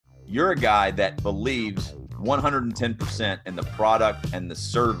you're a guy that believes 110% in the product and the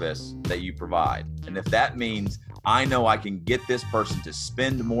service that you provide. And if that means I know I can get this person to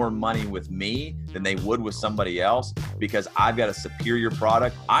spend more money with me than they would with somebody else because I've got a superior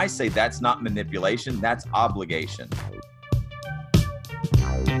product, I say that's not manipulation, that's obligation.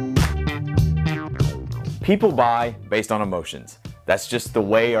 People buy based on emotions. That's just the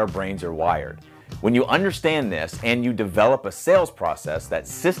way our brains are wired. When you understand this and you develop a sales process that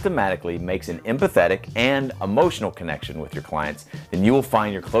systematically makes an empathetic and emotional connection with your clients, then you will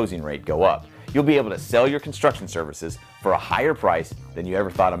find your closing rate go up. You'll be able to sell your construction services for a higher price than you ever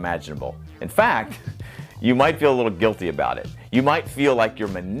thought imaginable. In fact, you might feel a little guilty about it. You might feel like you're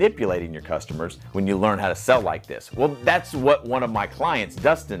manipulating your customers when you learn how to sell like this. Well, that's what one of my clients,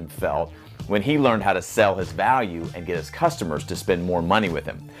 Dustin, felt when he learned how to sell his value and get his customers to spend more money with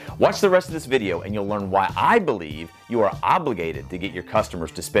him. Watch the rest of this video and you'll learn why I believe you are obligated to get your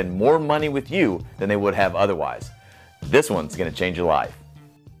customers to spend more money with you than they would have otherwise. This one's gonna change your life.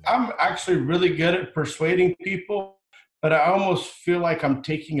 I'm actually really good at persuading people, but I almost feel like I'm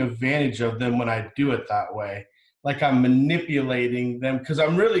taking advantage of them when I do it that way. Like I'm manipulating them because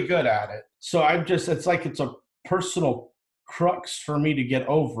I'm really good at it. So it's like it's a personal crux for me to get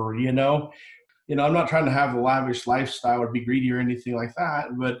over, you know? I'm not trying to have a lavish lifestyle or be greedy or anything like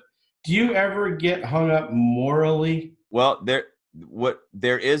that, but do you ever get hung up morally? Well,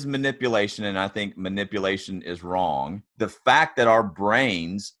 there is manipulation, and I think manipulation is wrong. The fact that our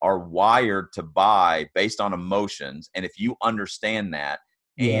brains are wired to buy based on emotions, and if you understand that,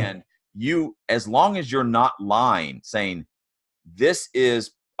 and as long as you're not lying, saying this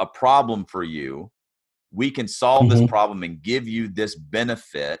is a problem for you, we can solve this problem and give you this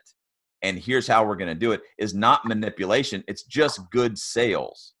benefit, and here's how we're going to do it, is not manipulation. It's just good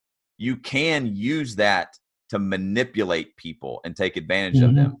sales. You can use that to manipulate people and take advantage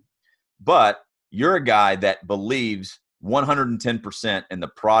of them. But you're a guy that believes 110% in the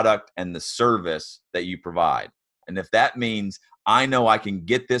product and the service that you provide. And if that means I know I can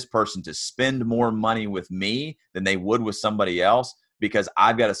get this person to spend more money with me than they would with somebody else because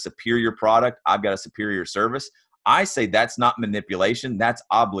I've got a superior product, I've got a superior service, I say that's not manipulation, that's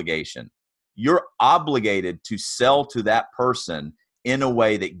obligation. You're obligated to sell to that person in a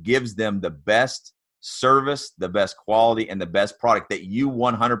way that gives them the best service, the best quality, and the best product that you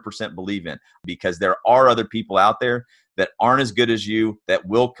 100% believe in. Because there are other people out there that aren't as good as you, that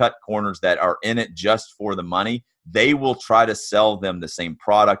will cut corners, that are in it just for the money. They will try to sell them the same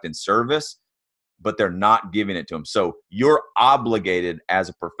product and service, but they're not giving it to them. So you're obligated as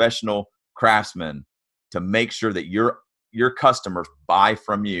a professional craftsman to make sure that your customers buy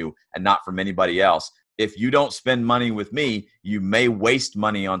from you and not from anybody else. If you don't spend money with me, you may waste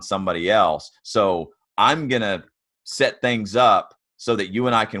money on somebody else. So I'm going to set things up so that you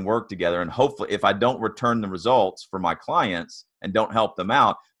and I can work together. And hopefully, if I don't return the results for my clients and don't help them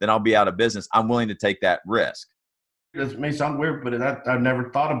out, then I'll be out of business. I'm willing to take that risk. This may sound weird, but I've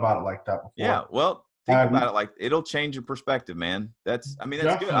never thought about it like that before. Yeah, well, think about it like it'll change your perspective, man. That's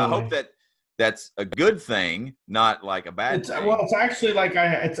good. I hope that's a good thing, not like a bad thing. Well, it's actually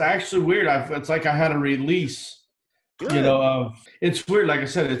it's actually weird. It's like I had a release. Good. It's weird. Like I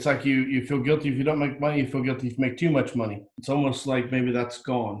said, it's like you feel guilty if you don't make money. You feel guilty if you make too much money. It's almost like maybe that's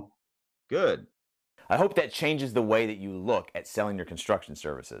gone. Good. I hope that changes the way that you look at selling your construction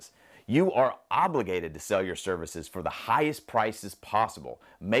services. You are obligated to sell your services for the highest prices possible.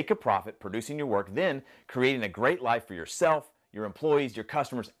 Make a profit producing your work, then creating a great life for yourself, your employees, your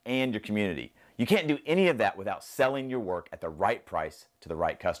customers, and your community. You can't do any of that without selling your work at the right price to the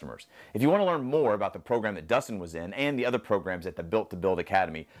right customers. If you want to learn more about the program that Dustin was in and the other programs at the Built to Build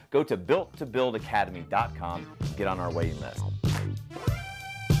Academy, go to builttobuildacademy.com and get on our waiting list.